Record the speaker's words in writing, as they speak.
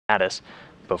status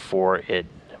before it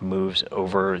moves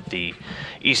over the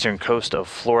eastern coast of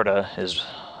Florida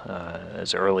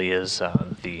as early as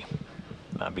the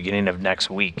beginning of next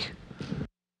week.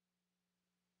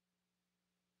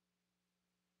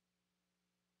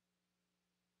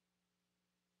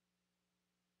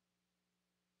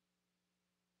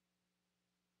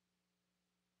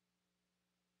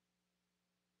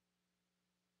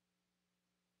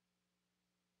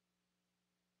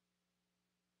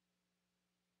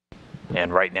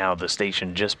 And right now the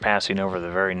station just passing over the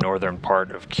very northern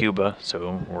part of Cuba,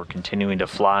 so we're continuing to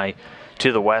fly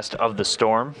to the west of the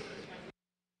storm.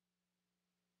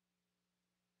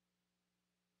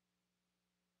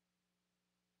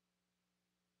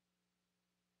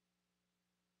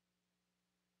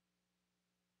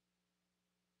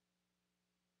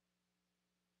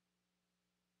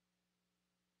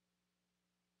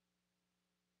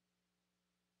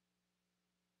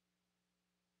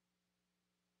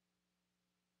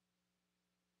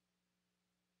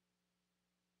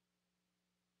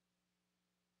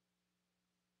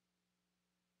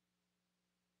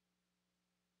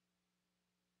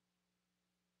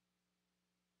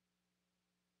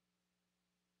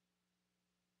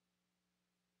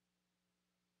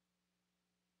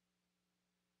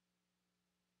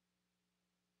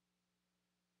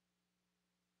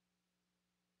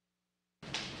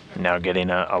 Now getting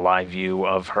a live view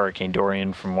of Hurricane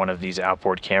Dorian from one of these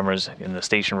outboard cameras in the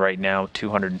station right now,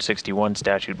 261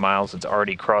 statute miles. It's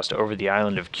already crossed over the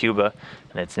island of Cuba,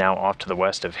 and it's now off to the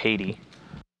west of Haiti.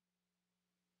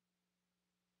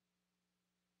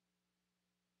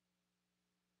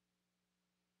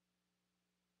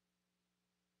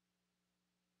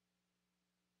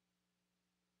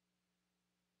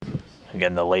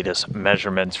 Again, the latest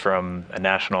measurements from a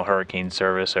National Hurricane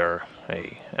Service or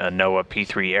a NOAA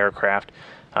P3 aircraft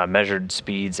measured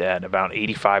speeds at about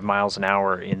 85 miles an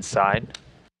hour inside.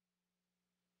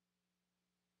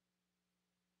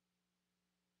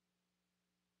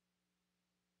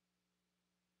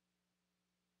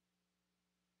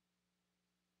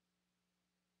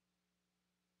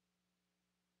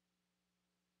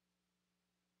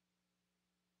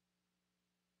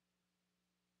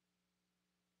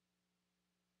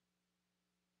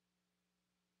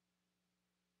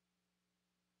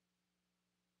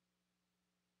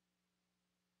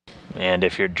 And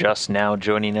if you're just now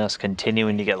joining us,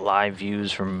 continuing to get live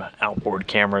views from outboard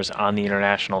cameras on the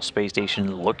International Space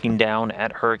Station looking down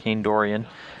at Hurricane Dorian.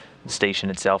 The station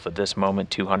itself at this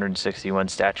moment, 261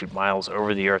 statute miles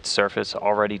over the Earth's surface,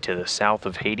 already to the south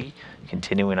of Haiti,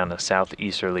 continuing on a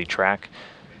southeasterly track.